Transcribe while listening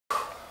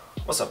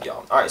What's up,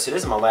 y'all? Alright, so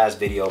this is my last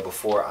video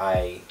before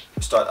I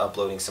start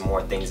uploading some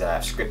more things that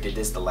I've scripted.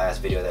 This is the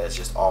last video that is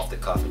just off the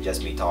cuff and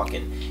just me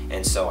talking.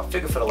 And so I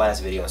figured for the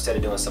last video, instead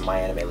of doing some My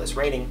Anime List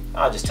rating,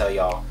 I'll just tell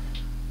y'all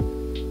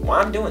why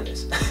I'm doing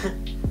this.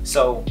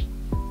 So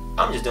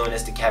I'm just doing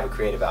this to have a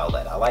creative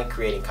outlet. I like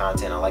creating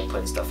content, I like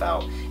putting stuff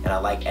out, and I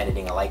like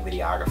editing, I like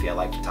videography, I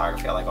like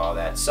photography, I like all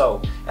that.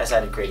 So I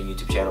decided to create a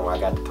YouTube channel where I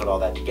got to put all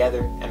that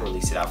together and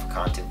release it out for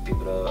content for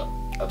people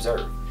to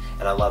observe.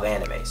 And I love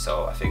anime,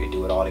 so I figured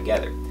do it all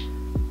together.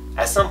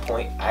 At some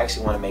point, I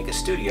actually want to make a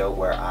studio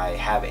where I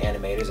have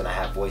animators and I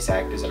have voice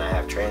actors and I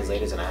have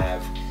translators and I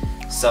have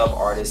sub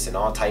artists and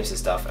all types of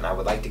stuff, and I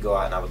would like to go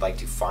out and I would like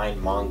to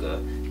find manga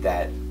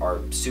that are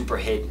super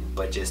hidden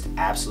but just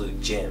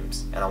absolute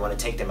gems, and I want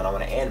to take them and I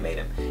want to animate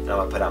them and I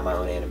want to put out my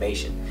own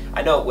animation.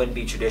 I know it wouldn't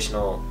be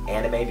traditional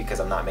anime because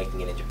I'm not making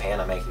it in Japan,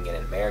 I'm making it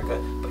in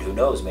America, but who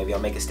knows, maybe I'll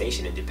make a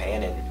station in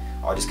Japan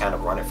and I'll just kind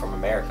of run it from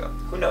America.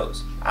 Who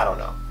knows? I don't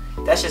know.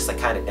 That's just a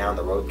kind of down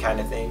the road kind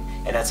of thing,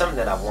 and that's something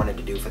that I've wanted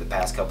to do for the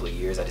past couple of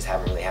years. I just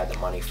haven't really had the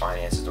money,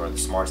 finances, or the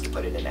smarts to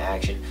put it into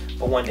action,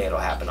 but one day it'll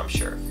happen, I'm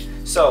sure.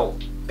 So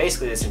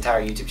basically this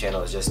entire YouTube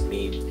channel is just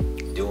me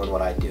doing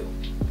what I do,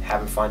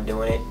 having fun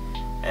doing it,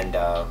 and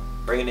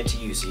bringing it to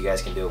you so you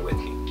guys can do it with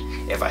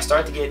me. If I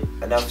start to get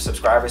enough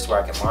subscribers to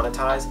where I can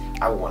monetize,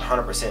 I will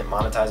 100%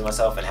 monetize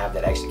myself and have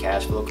that extra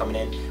cash flow coming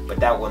in, but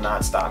that will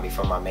not stop me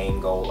from my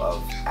main goal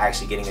of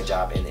actually getting a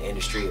job in the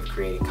industry of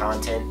creating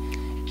content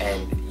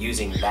and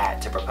using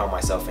that to propel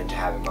myself into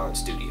having my own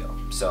studio.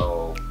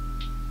 So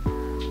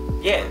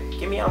yeah,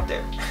 get me out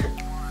there.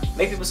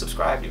 Make people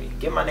subscribe to me.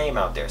 Get my name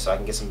out there so I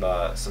can get some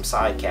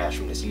side cash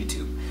from this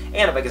YouTube.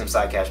 And if I get some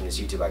side cash from this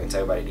YouTube, I can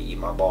tell everybody to eat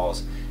my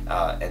balls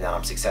and that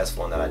I'm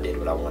successful and that I did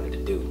what I wanted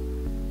to do.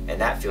 And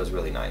that feels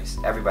really nice.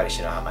 Everybody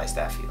should know how nice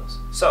that feels.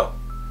 So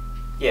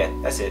yeah,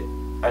 that's it.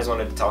 I just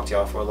wanted to talk to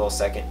y'all for a little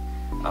second.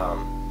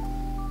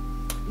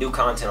 New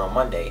content on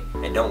Monday,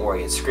 and don't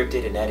worry, it's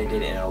scripted and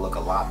edited and it'll look a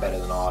lot better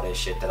than all this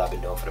shit that I've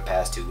been doing for the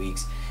past 2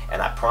 weeks.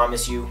 And I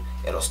promise you,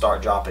 it'll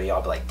start dropping and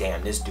y'all be like,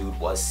 damn, this dude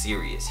was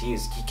serious. He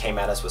came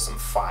at us with some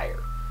fire.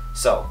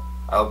 So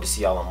I hope to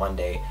see y'all on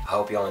Monday. I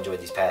hope y'all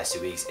enjoyed these past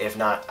 2 weeks. If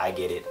not, I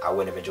get it. I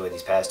wouldn't have enjoyed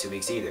these past 2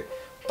 weeks either.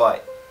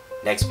 But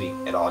next week,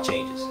 it all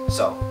changes.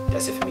 So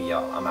that's it for me,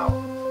 y'all. I'm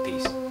out.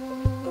 Peace.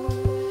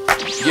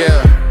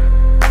 Yeah.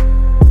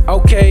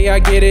 Okay, I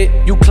get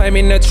it. You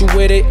claiming that you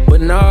with it, but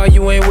nah,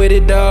 you ain't with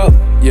it, dawg.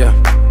 Yeah.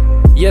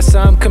 Yes,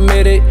 I'm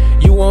committed.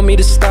 You want me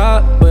to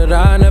stop, but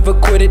I never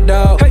quit it,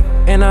 dawg. Hey.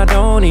 And I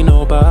don't need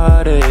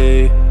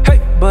nobody.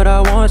 Hey. But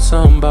I want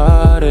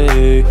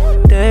somebody.